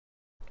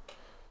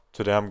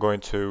Today I'm going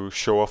to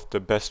show off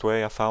the best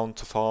way I found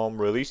to farm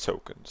release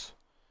tokens.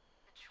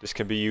 This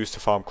can be used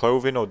to farm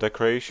clothing or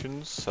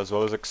decorations as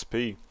well as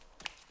XP.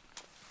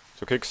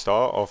 To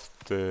kickstart off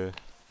the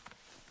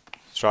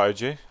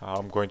strategy,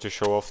 I'm going to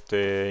show off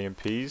the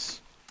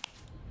AMPs,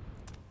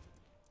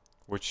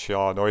 which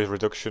are noise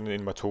reduction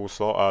in my tool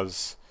slot,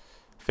 as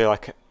I feel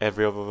like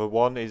every other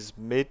one is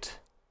mid.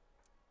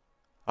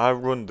 I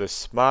run the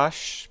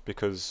smash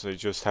because it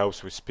just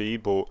helps with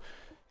speed, but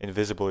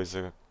invisible is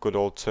a good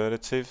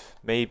alternative.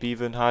 Maybe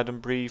even hide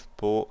and breathe,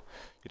 but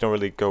you don't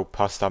really go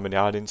past that many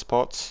hiding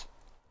spots.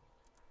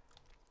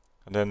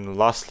 And then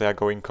lastly I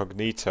go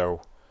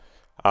incognito,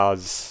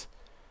 as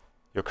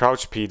your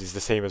crouch speed is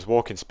the same as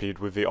walking speed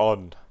with it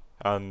on,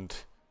 and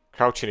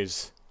crouching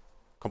is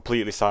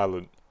completely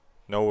silent.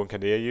 No one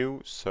can hear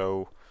you,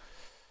 so...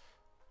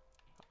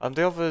 And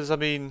the others, I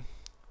mean,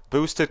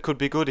 boosted could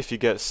be good if you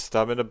get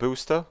stamina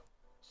booster.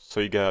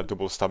 So you get a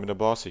double stamina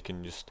bar, so you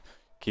can just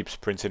keep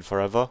sprinting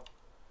forever.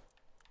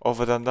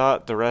 Other than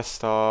that, the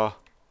rest are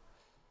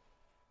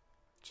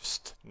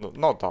just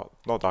not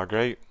that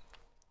great.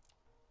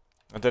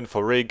 And then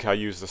for rig, I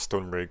use the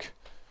stun rig.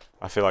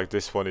 I feel like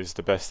this one is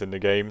the best in the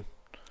game.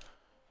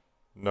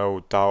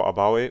 No doubt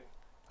about it.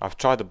 I've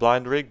tried the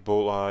blind rig,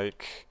 but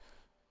like,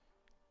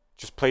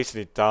 just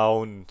placing it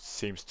down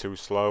seems too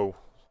slow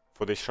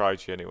for this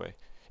strategy anyway.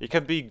 It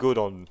can be good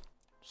on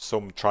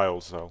some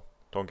trials though,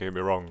 don't get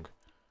me wrong.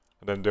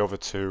 And then the other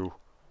two,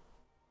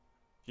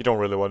 you don't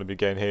really want to be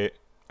getting hit.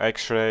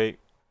 X-ray,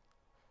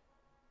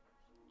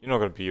 you're not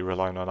going to be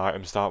relying on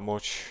items that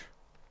much.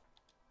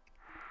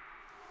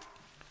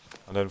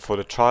 And then for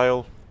the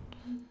trial,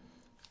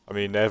 I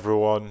mean,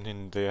 everyone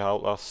in the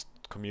Outlast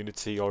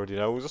community already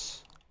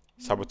knows.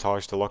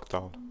 Sabotage the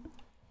lockdown.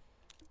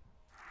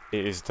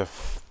 It is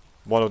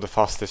one of the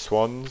fastest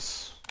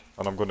ones,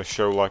 and I'm going to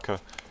show like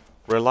a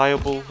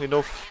reliable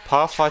enough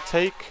path I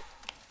take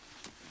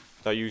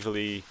that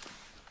usually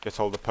gets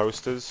all the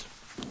posters,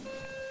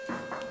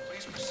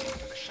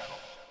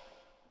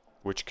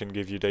 which can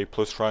give you the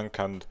A+ rank,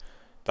 and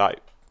that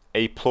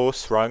A+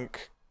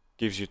 rank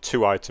gives you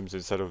 2 items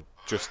instead of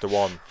just the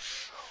one,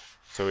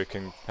 so it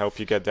can help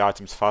you get the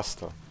items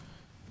faster.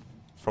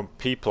 From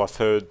people I've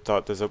heard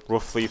that there's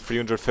roughly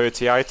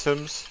 330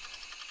 items,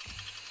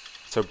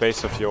 so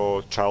based off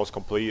your trials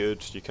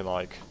completed you can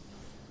like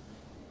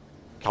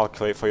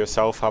calculate for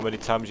yourself how many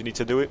times you need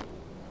to do it.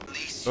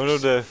 None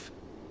of the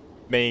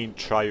main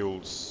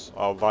trials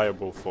are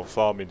viable for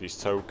farming these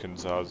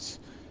tokens, as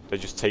they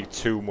just take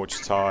too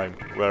much time,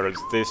 whereas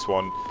this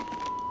one,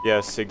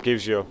 yes, it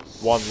gives you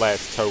one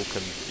less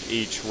token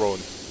each run,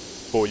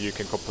 but you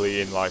can complete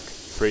in like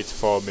 3 to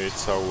 4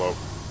 minutes solo.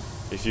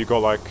 If you got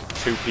like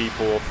 2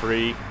 people or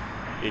 3,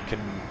 it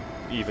can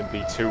even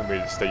be 2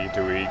 minutes that you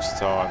do each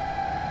time.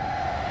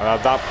 And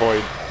at that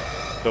point,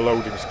 the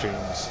loading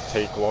screens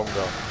take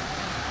longer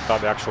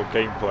than the actual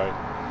gameplay.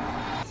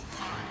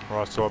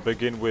 Right, so I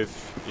begin with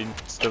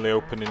instantly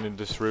opening in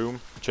this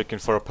room, checking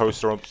for a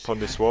poster on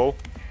this wall.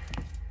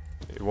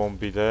 It won't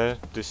be there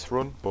this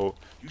run, but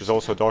there's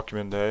also a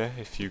document there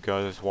if you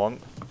guys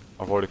want.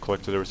 I've already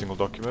collected every single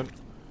document.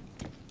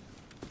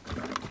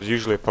 There's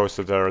usually a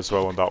poster there as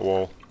well on that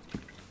wall.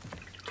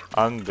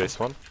 And this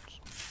one.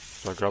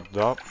 So I grabbed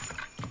that.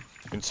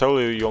 In solo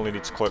you only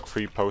need to collect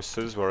 3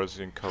 posters, whereas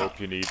in co-op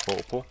you need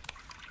multiple.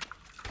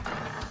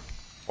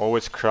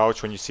 Always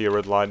crouch when you see a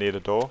red line near the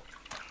door.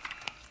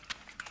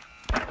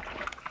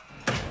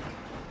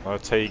 I'll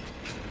take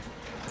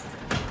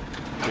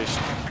this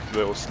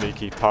little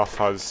sneaky path,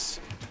 as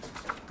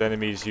the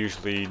enemies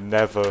usually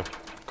never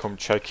come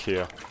check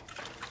here,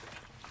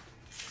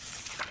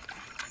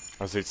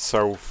 as it's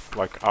so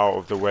like out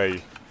of the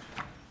way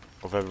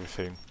of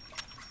everything.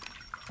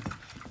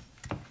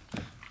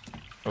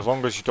 As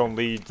long as you don't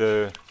lead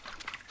the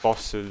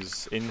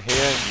bosses in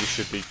here, you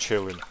should be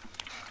chilling.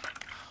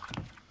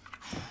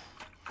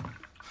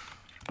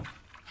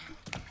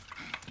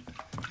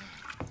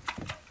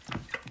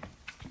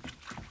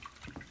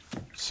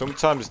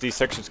 Sometimes these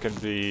sections can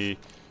be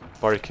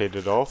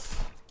barricaded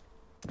off.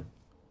 Oh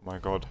my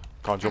god,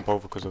 can't jump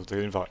over because of the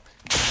invite.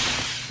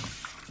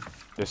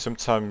 Yeah,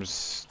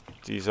 sometimes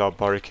these are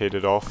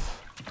barricaded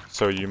off,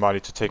 so you might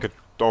need to take a...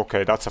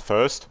 Okay, that's a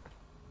first.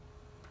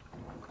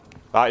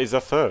 That is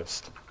a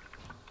first.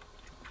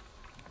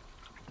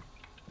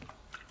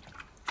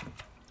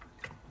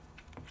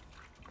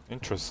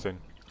 Interesting.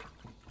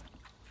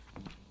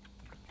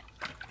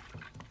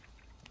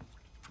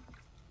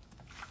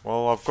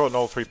 Well, I've gotten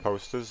all 3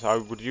 posters. I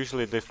would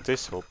usually lift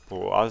this up,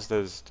 but as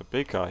there's the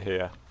big guy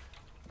here,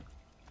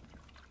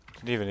 I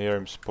can even hear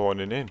him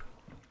spawning in.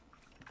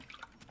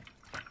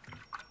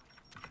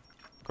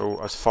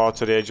 Go as far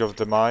to the edge of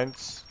the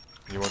mines.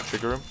 You won't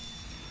trigger him.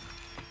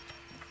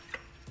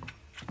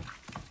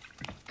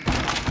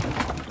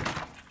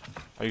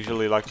 I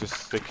usually like to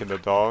stick in the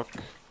dark,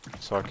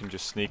 so I can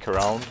just sneak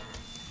around.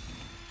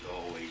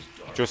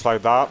 Just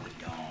like that.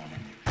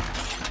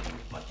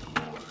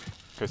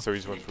 Okay, so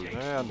he's went through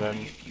there, and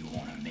then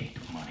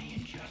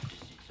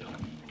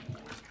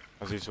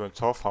as he's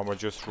went off, I'm gonna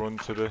just run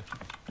to the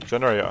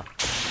generator.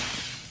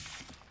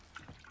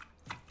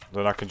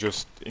 Then I can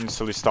just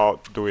instantly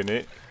start doing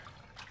it.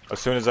 As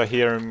soon as I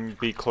hear him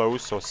be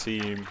close or see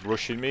him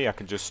rushing me, I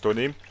can just stun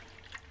him,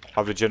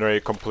 have the generator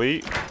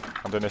complete,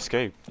 and then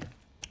escape.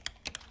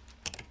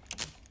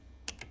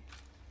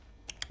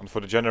 And for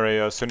the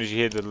generator, as soon as you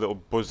hear the little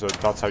buzzer,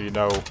 that's how you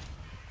know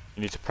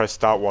you need to press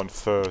that one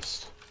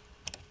first.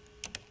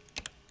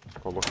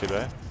 Got lucky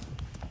there.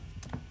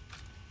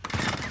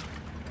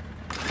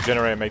 The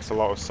generator makes a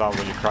lot of sound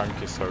when you crank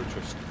it, so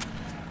just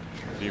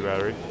be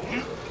wary.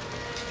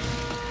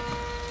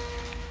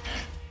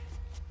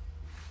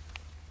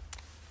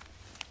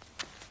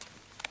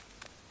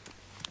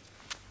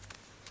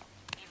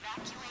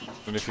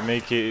 And if you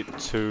make it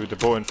to the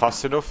button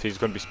fast enough, he's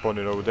going to be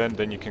spawning over there, and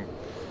then you can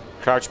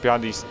crouch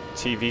behind these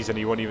TVs and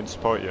he won't even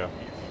spot you.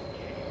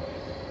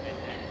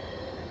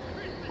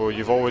 But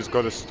you've always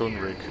got a stun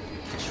rig.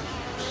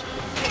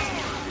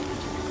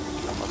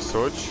 As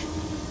such.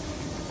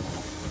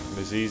 And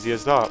as easy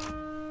as that.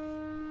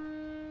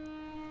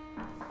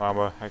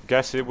 I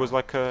guess it was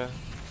like a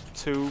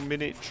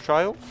 2-minute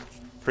trial?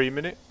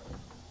 3-minute?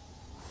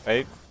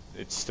 Hey,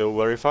 it's still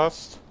very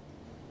fast.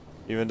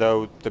 Even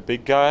though the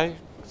big guy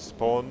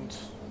spawned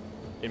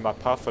in my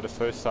path for the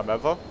first time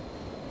ever,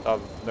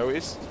 I've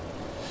noticed,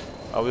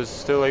 I was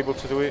still able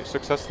to do it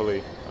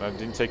successfully, and I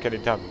didn't take any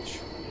damage.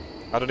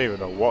 I don't even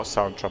know what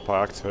sound trap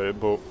I activated,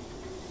 but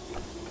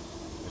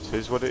it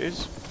is what it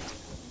is.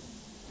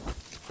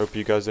 Hope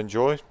you guys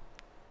enjoy,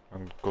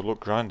 and good luck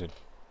grinding.